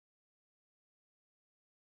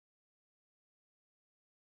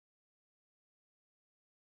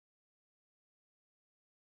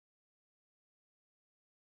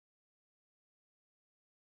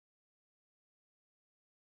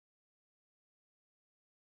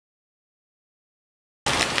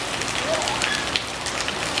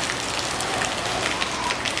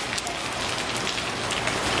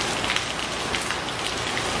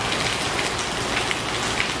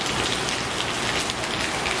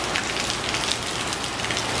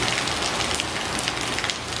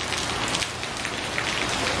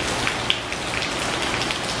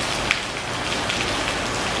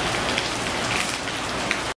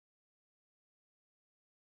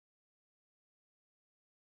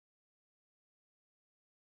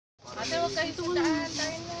Ate, huwag kayo sundaan.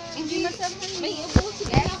 Tayo na. Hindi masama. May ubusin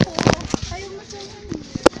na ako. Tayo masama.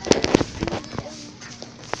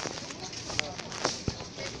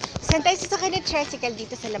 Saan tayo sasakay ng tricycle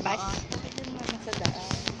dito sa labas? Ito naman sa daan.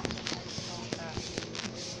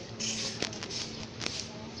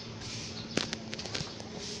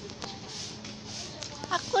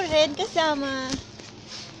 Ako rin kasama.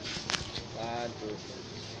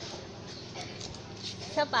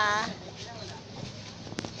 Isa pa.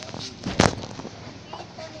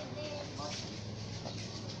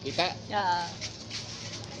 Kita. Yeah.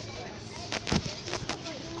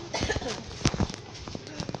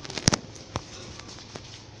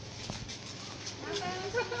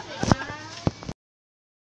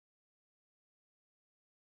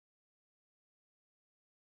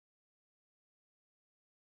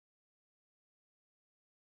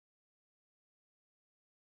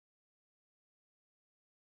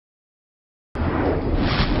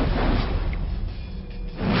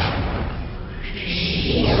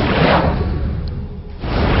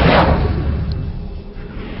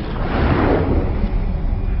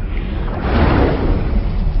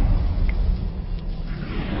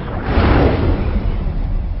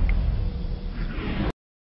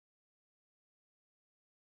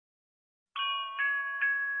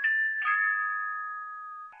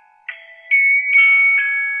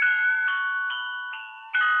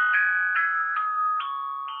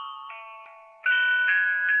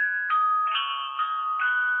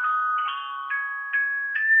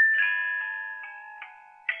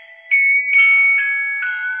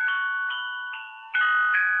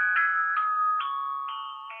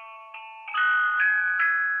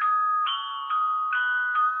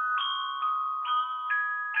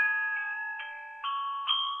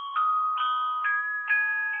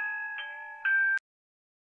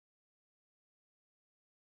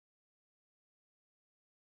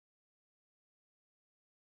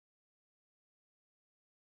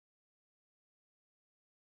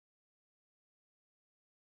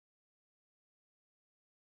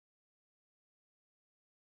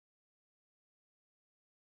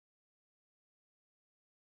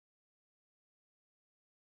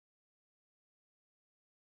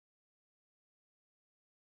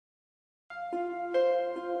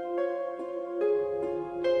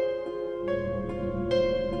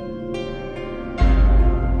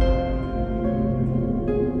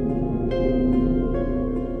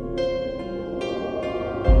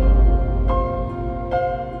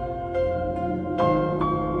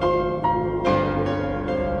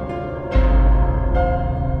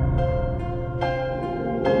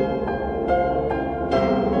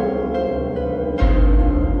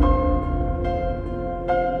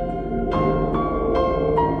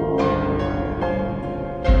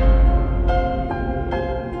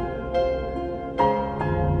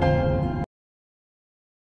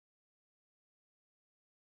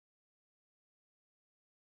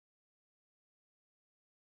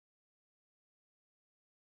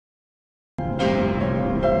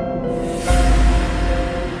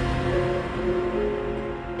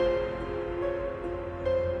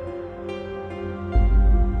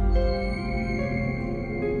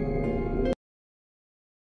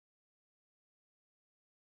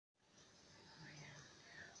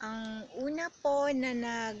 Ang una po na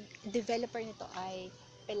nag-developer nito ay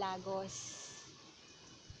Pelagos.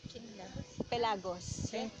 Pelagos,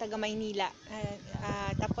 yung taga Maynila.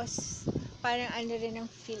 Tapos parang ano rin ng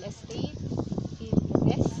Phil Estate.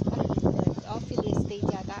 Phil Estate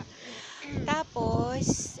yata.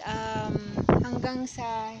 Tapos hanggang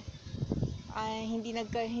sa hindi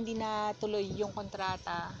natuloy yung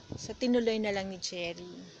kontrata. So tinuloy na lang ni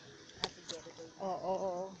Cherry.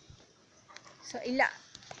 Oo. So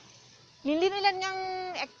nilinulan niyang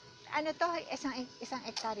ano to, isang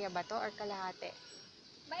hektarya ba to or kalahati?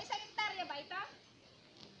 May isang hektarya ba ito?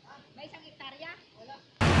 May isang hektarya? Wala.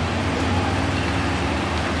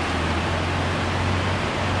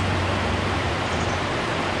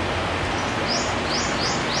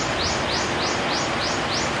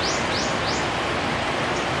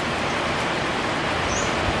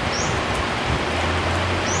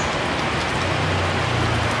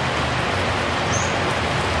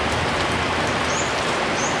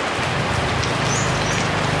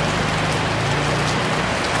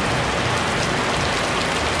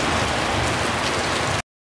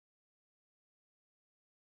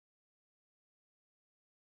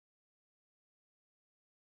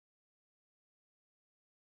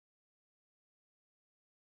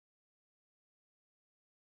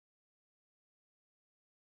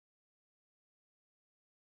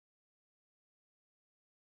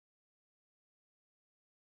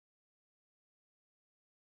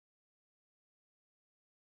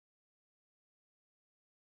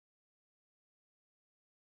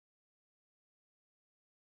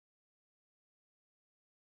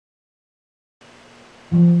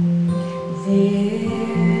 There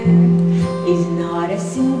is not a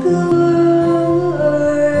single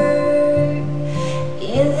word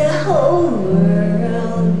in the whole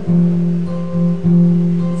world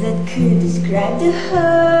that could describe the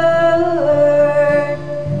hurt.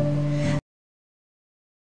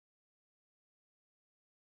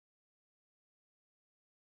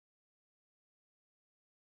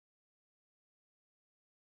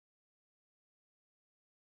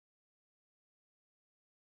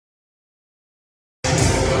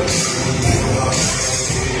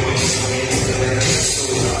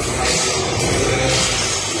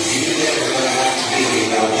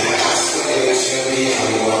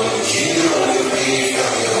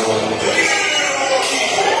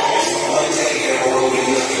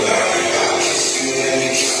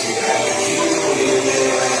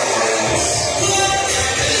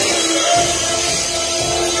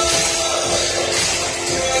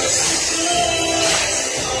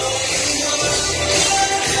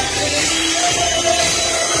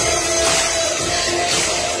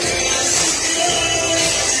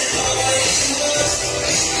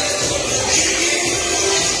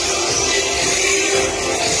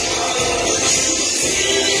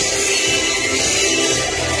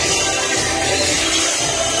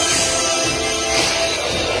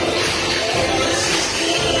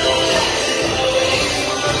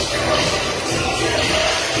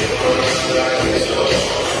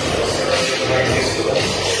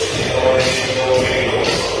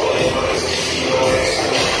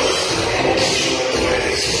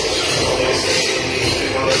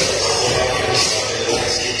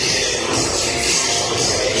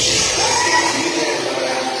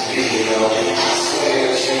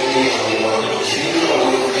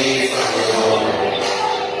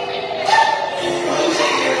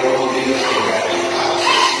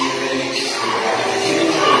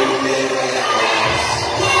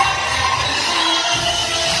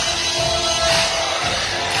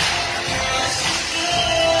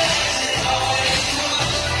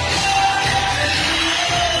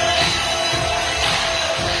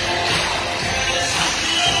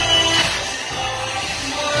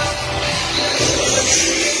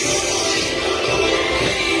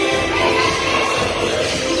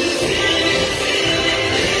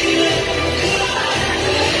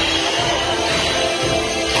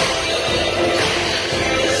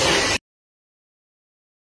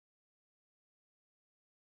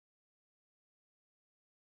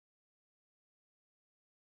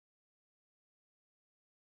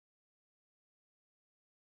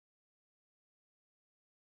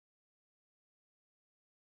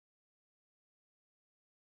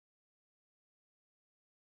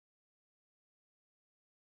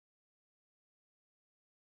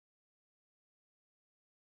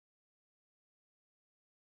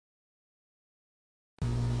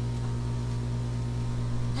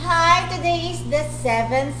 Hi, today is the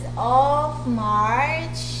 7th of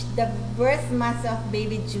March, the birth month of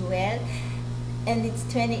baby Jewel, and it's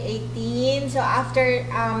 2018. So after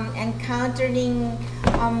encountering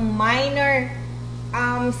a minor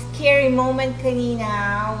scary moment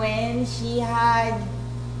kanina when she had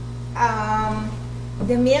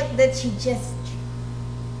the milk that she just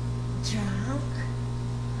drank,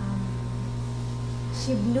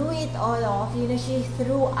 she blew it all off. You know, she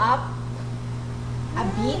threw up a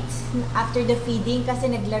bit after the feeding kasi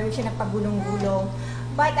naglaro siya ng pagulong-gulong.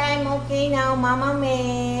 But I'm okay now, Mama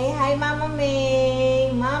May. Hi, Mama May.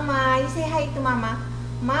 Mama, you say hi to Mama.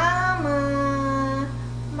 Mama.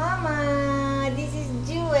 Mama. This is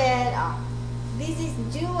Jewel. Oh, this is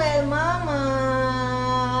Jewel, Mama.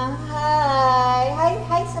 Hi. Hi,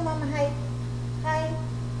 hi sa Mama. Hi. Hi.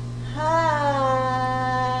 Hi.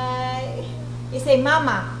 You say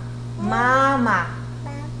Mama. Mama.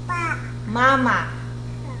 Papa. Mama.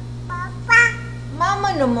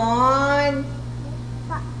 Mama naman.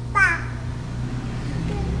 Papa.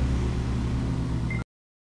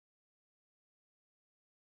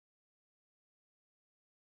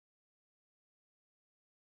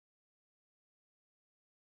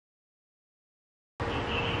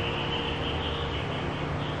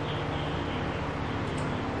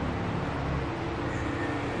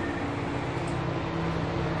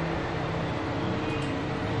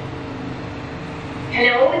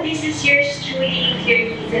 Hello, this is yours truly,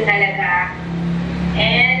 Kirkita talaga.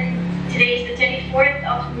 And today is the 24th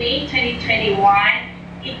of May, 2021.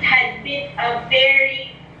 It had been a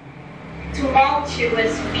very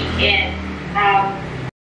tumultuous weekend.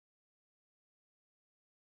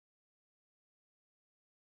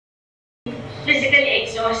 Physically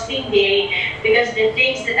exhausting day because the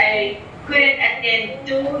things that I couldn't attend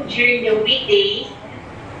to during the weekdays,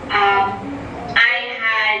 I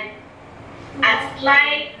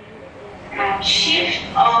slight shift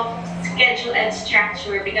of schedule and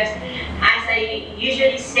structure, because as I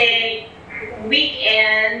usually say,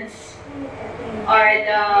 weekends are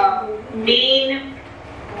the main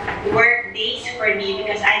work days for me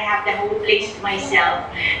because I have the whole place to myself.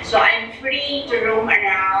 So I'm free to roam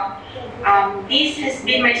around. This has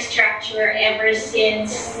been my structure ever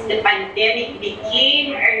since the pandemic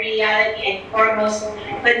became a reality and foremost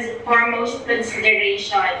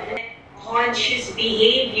consideration. Conscious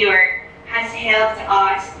behavior has helped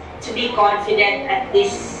us to be confident at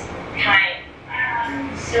this time.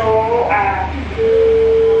 So,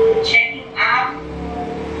 checking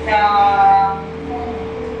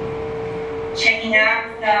up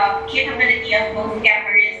the capability of both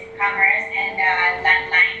cameras and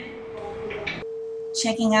landline.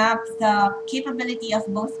 Checking up the capability of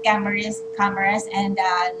both cameras and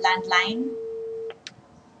landline.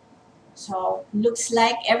 So, looks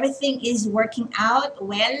like everything is working out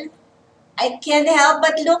well. I can't help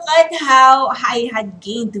but look at how I had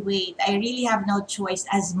gained weight. I really have no choice,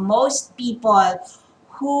 as most people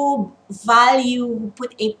who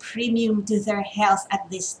put a premium to their health at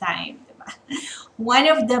this time. One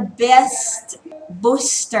of the best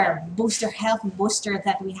health booster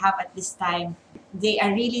that we have at this time. They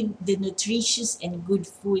are really the nutritious and good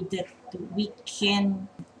food that we can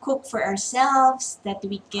cook for ourselves, that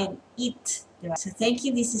we can eat. So thank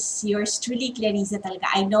you. This is yours truly, Clarissa talaga.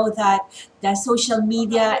 I know that the social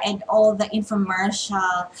media and all the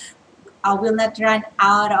infomercial will not run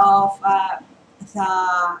out of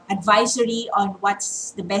the advisory on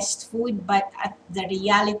what's the best food, but the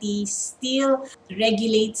reality still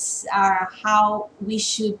regulates how we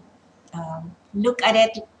should look at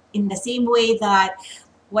it in the same way that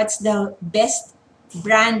what's the best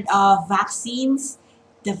brand of vaccines,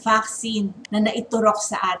 the vaccine na naiturok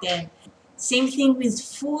sa atin. Same thing with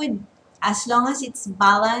food. As long as it's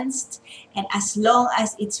balanced and as long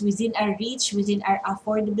as it's within our reach, within our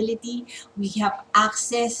affordability, we have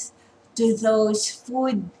access to those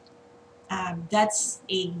food. That's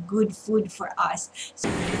a good food for us.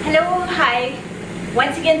 Hello, hi!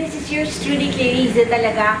 Once again, this is yours truly, Clarissa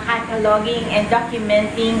talaga, cataloging and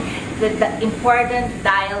documenting the important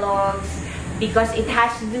dialogues because it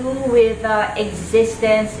has to do with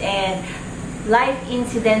existence and life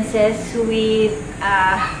incidences with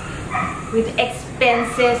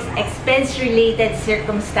expense-related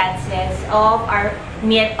circumstances of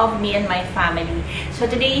me and my family. So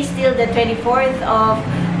today is still the 24th of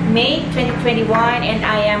May 2021, and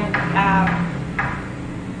I am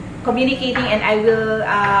communicating, and I will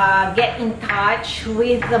get in touch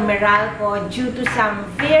with the Meralco due to some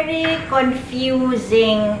very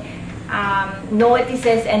confusing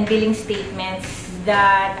notices and billing statements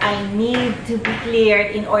that I need to be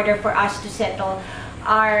cleared in order for us to settle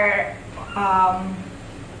our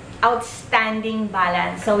outstanding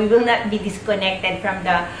balance. So we will not be disconnected from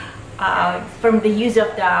the use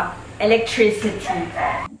of the electricity.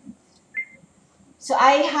 So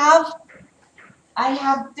I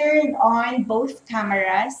have turned on both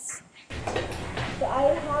cameras. So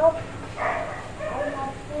I have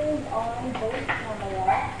turned on both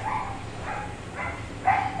cameras.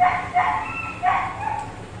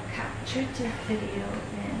 Capture to video.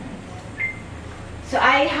 So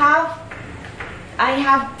I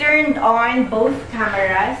have turned on both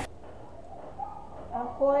cameras.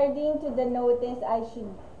 According to the notice, I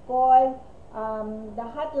should call the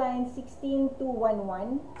hotline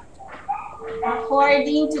 16211.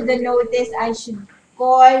 According to the notice, I should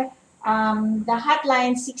call the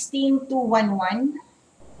hotline 16211.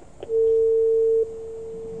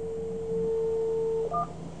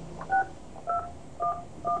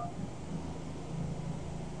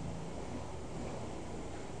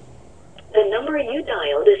 The number you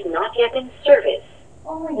dialed is not yet in service.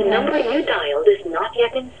 Oh my The number you dialed is not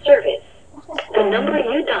yet in service. The number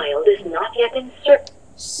you dialed is not yet in service.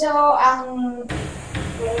 So,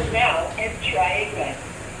 Close now and try again.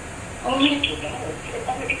 Only $2 for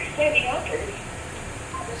other exciting offers.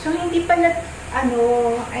 so hindi pala, I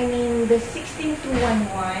mean, the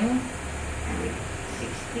 16211,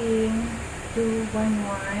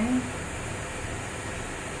 16211,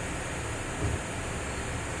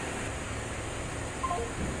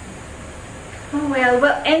 oh well,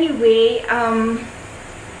 anyway,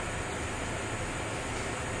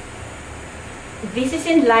 this is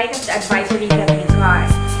in light of the advisory that we got.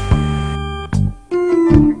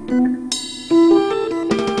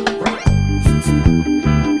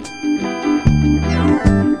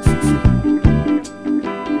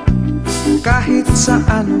 Kahit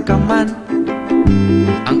saan ka man,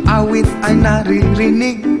 ang awit ay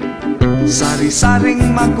naririnig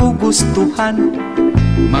Sari-saring magugustuhan,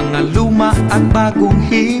 mga luma at bagong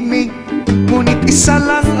himig. Ngunit isa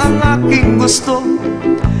lang ang aking gusto,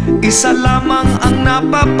 isa lamang ang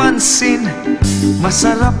napapansin.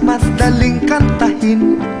 Masarap madaling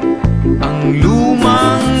kantahin ang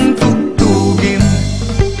lumang tugtugin.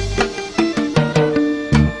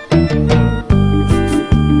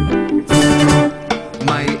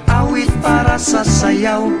 May awit para sa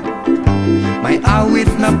sayaw, may awit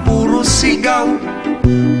na puro sigaw,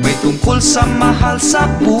 may tungkol sa mahal sa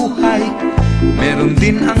buhay, meron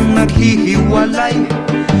din ang naghihiwalay.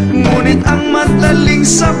 Ngunit ang madaling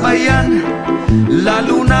sabayan,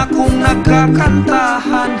 lalo na kung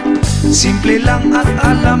nagkakantahan, simple lang at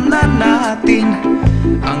alam na natin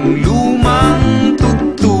ang lumang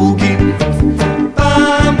tugtugin.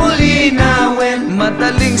 Pamulinawin,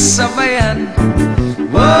 madaling sabayan,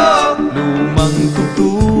 wow, lumang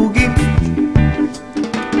tugtugin.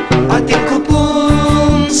 Ating ko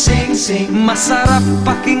pong sing-sing, masarap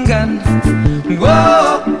pakinggan,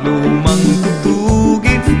 wow, lumang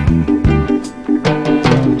tugtugin.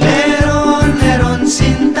 Leron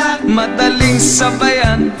sinta, madaling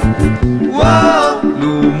sabayan, wow,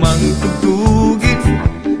 lumang tugtugin.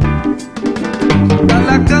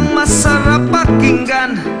 Talagang masarap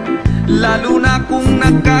pakinggan, lalo na kung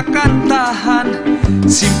nagkakantahan,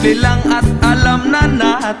 simple lang at alam na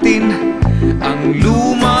natin ang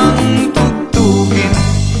lumang tugtugin.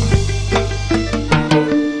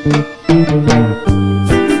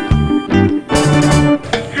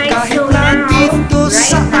 So now, right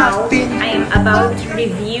now, I am about to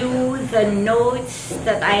review the notes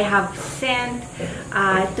that I have sent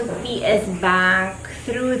to PS Bank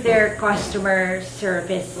through their customer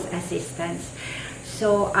service assistance.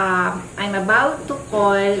 So I'm about to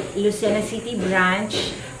call Lucena City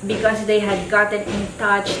branch because they had gotten in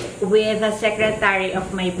touch with the secretary of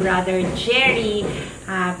my brother Jerry.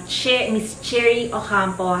 Miss Cherry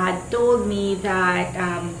Ocampo had told me that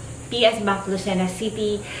PS Bank Lucena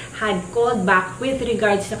City had called back with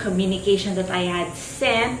regards to communication that I had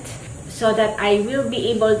sent, so that I will be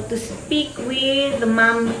able to speak with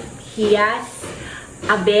Ma'am Hias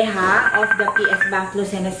Abeja of the PS Bank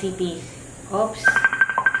Lucena City. Oops.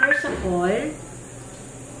 First of all,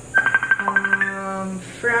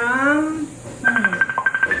 from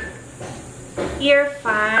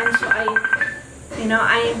Irfan, so I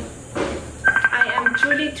am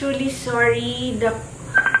truly sorry to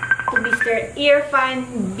Mr. Irfan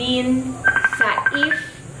bin Saif.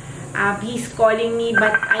 He's calling me,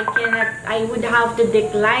 but I would have to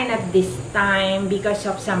decline at this time because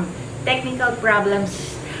of some technical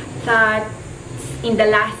problems that in the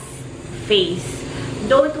last phase.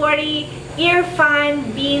 Don't worry,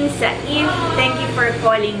 Irfan bin Saif, thank you for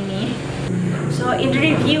calling me. So in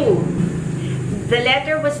review, the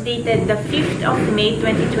letter was dated the 5th of May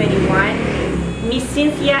 2021. Miss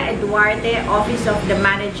Cynthia Eduarte, Office of the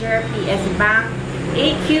Manager, PS Bank,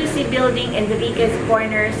 AQC Building, Enriquez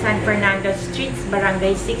Corner, San Fernando Streets,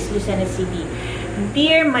 Barangay 6, Lucena City.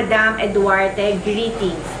 Dear Madam Eduarte,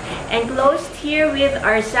 greetings. Enclosed herewith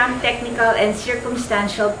are some technical and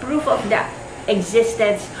circumstantial proof of the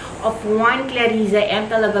existence of one Clarissa M.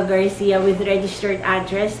 Talaga Garcia with registered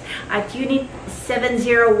address at Unit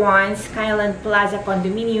 701 Skyland Plaza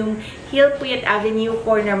Condominium, Hill Puyat Avenue,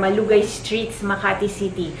 corner Malugay Streets, Makati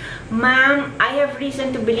City. Ma'am, I have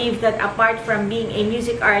reason to believe that apart from being a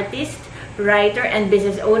music artist, writer, and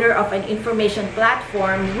business owner of an information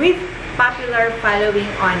platform with popular following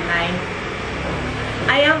online,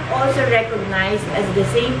 I am also recognized as the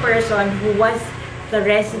same person who was the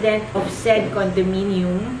resident of said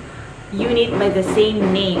condominium unit by the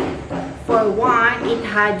same name. For one, it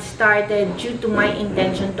had started due to my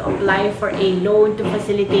intention to apply for a loan to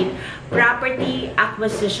facilitate property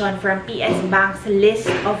acquisition from PS Bank's list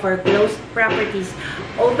of foreclosed properties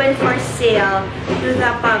open for sale to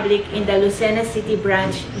the public in the Lucena City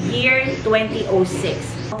branch year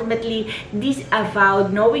 2006. Ultimately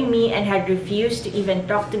disavowed knowing me and had refused to even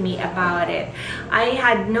talk to me about it. I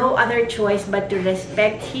had no other choice but to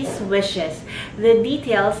respect his wishes. The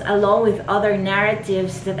details, along with other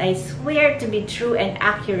narratives that I swear to be true and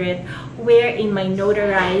accurate, were in my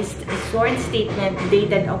notarized sworn statement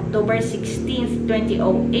dated October 16th,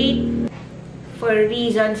 2008, for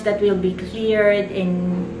reasons that will be cleared in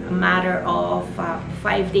a matter of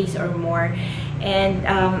 5 days or more. And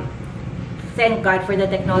thank God for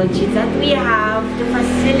the technology that we have to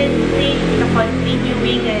facilitate the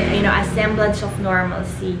continuing, a semblance of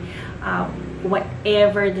normalcy,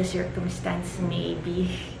 whatever the circumstance may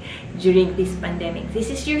be during this pandemic. This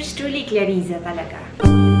is yours truly, Clarissa talaga.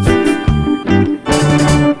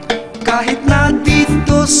 Kahit na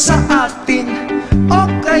dito sa atin o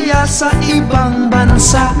kaya sa ibang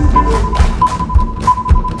bansa.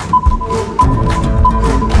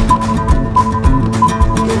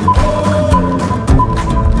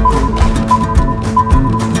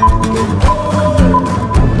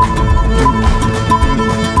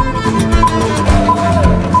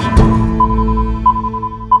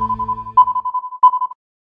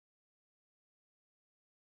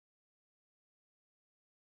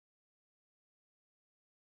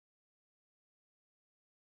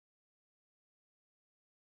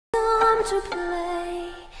 To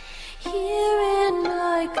play here in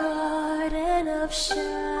my garden of shadows.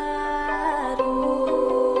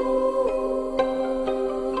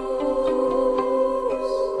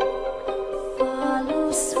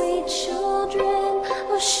 Follow, sweet children,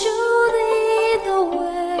 I'll show thee the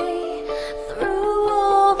way through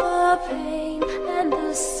all the pain and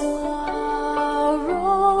the sorrows.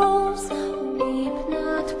 Weep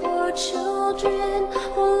not, poor children,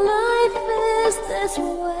 life is this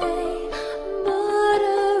way.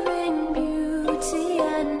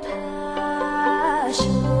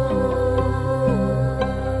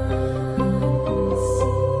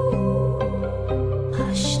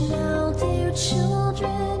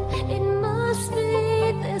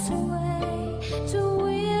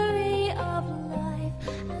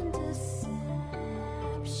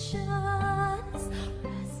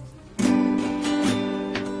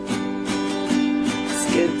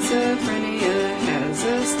 Schizophrenia has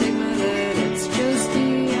a stigma that it's just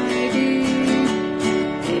DID.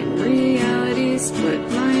 In reality, split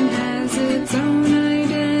mind has its own